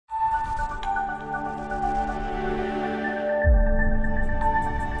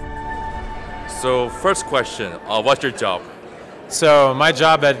So first question, what's your job? So my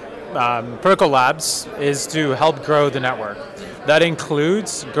job at Protocol Labs is to help grow the network. That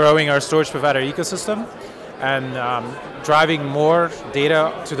includes growing our storage provider ecosystem and driving more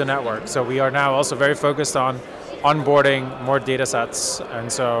data to the network. So we are now also very focused on onboarding more data sets.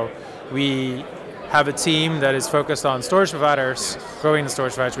 And so we have a team that is focused on storage providers, growing the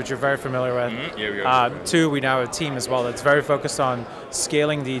storage providers, which you're very familiar with. Two, we now have a team as well that's very focused on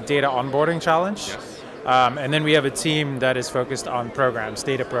scaling the data onboarding challenge. And then we have a team that is focused on programs,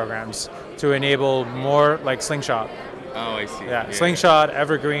 data programs, to enable more like Slingshot. Oh, I see. Yeah, Slingshot,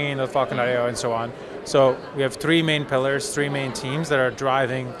 Evergreen, the Falcon.io, and so on. So we have three main pillars, three main teams that are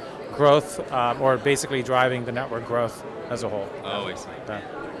driving growth, or basically driving the network growth as a whole. Oh, I see.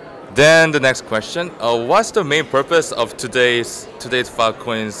 Then the next question, what's the main purpose of today's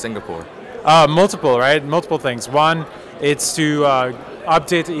Filecoin in Singapore? Multiple, right? Multiple things. One, it's to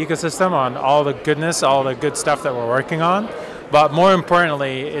update the ecosystem on all the goodness, all the good stuff that we're working on. But more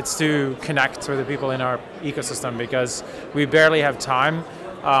importantly, it's to connect with the people in our ecosystem, because we barely have time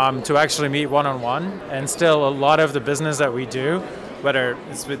to actually meet one-on-one. And still, a lot of the business that we do, whether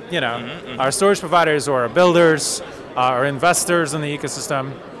it's with our storage providers or our builders, our investors in the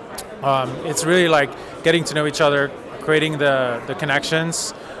ecosystem, it's really like getting to know each other, creating the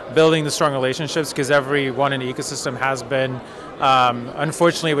connections, building the strong relationships, because everyone in the ecosystem has been,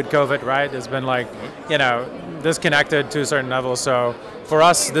 unfortunately with COVID, right, has been like, disconnected to a certain level. So for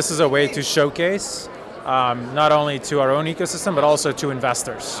us, this is a way to showcase not only to our own ecosystem, but also to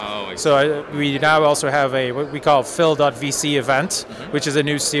investors. So we now also have what we call FIL-VC event, which is a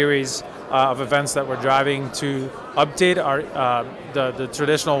new series of events that we're driving to update our the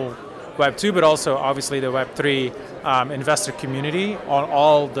traditional Web2, but also obviously the Web3 investor community on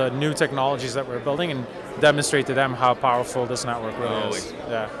all the new technologies that we're building, and demonstrate to them how powerful this network really is.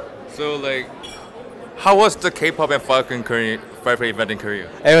 Yeah. So like, how was the K-pop and Filecoin event in Korea?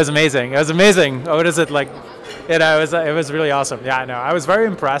 It was amazing. It was amazing. What is it like? It was really awesome. Yeah, no, I was very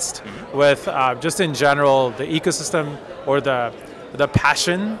impressed with just in general the ecosystem, or the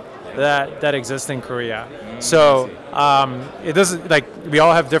passion that exists in Korea. So it doesn't, like, we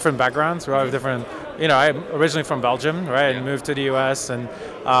all have different backgrounds. We all have different. I'm originally from Belgium, right, and moved to the U.S. And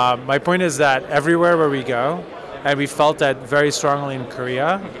my point is that everywhere where we go, and we felt that very strongly in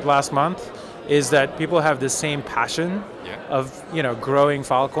Korea last month, is that people have the same passion of growing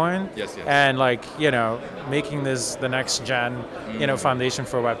Filecoin and like making this the next gen foundation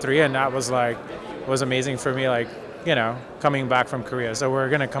for Web3, and that was amazing for me, like coming back from Korea. So we're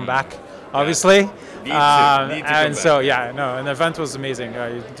gonna come back, obviously. And so and the event was amazing.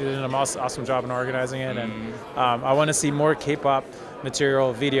 You did an awesome job in organizing it, and I want to see more K-pop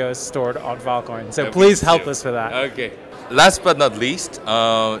material, videos stored on Filecoin. So please help us with that. Okay. Last but not least,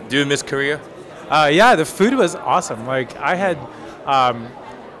 do you miss Korea? Yeah, the food was awesome. Like I've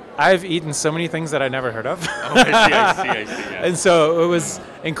eaten so many things that I never heard of. I see. Yeah. And so it was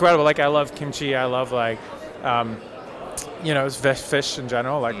incredible. Like I love kimchi. I love fish in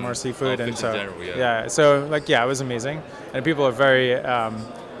general, like more seafood, and so it was amazing. And people are very.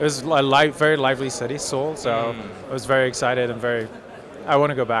 It was a very lively city, Seoul. So I was very excited and I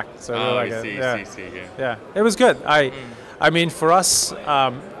want to go back. So I really like it. Yeah, it was good. I mean, for us,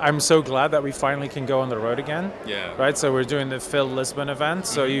 I'm so glad that we finally can go on the road again. Yeah. Right. So we're doing the FIL Lisbon event.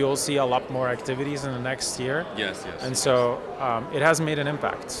 So you'll see a lot more activities in the next year. Yes. And so it has made an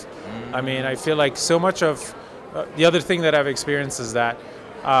impact. I mean, I feel like so much of the other thing that I've experienced is that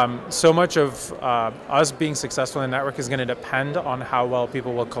so much of us being successful in the network is going to depend on how well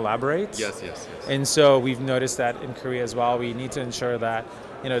people will collaborate. Yes. And so we've noticed that in Korea as well. We need to ensure that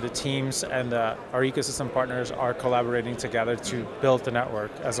the teams and our ecosystem partners are collaborating together to build the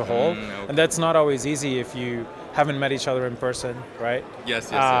network as a whole. And that's not always easy if you haven't met each other in person, right?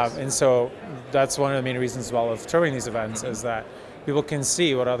 Yes. And so that's one of the main reasons as well of throwing these events, is that people can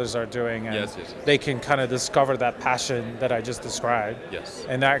see what others are doing, and they can kind of discover that passion that I just described. Yes.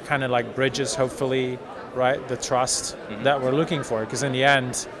 And that kind of like bridges, hopefully, right, the trust that we're looking for. Because in the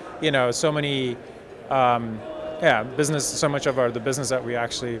end, so many, so much of the business that we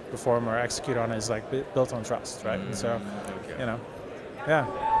actually perform or execute on is like built on trust, right? And so, yeah.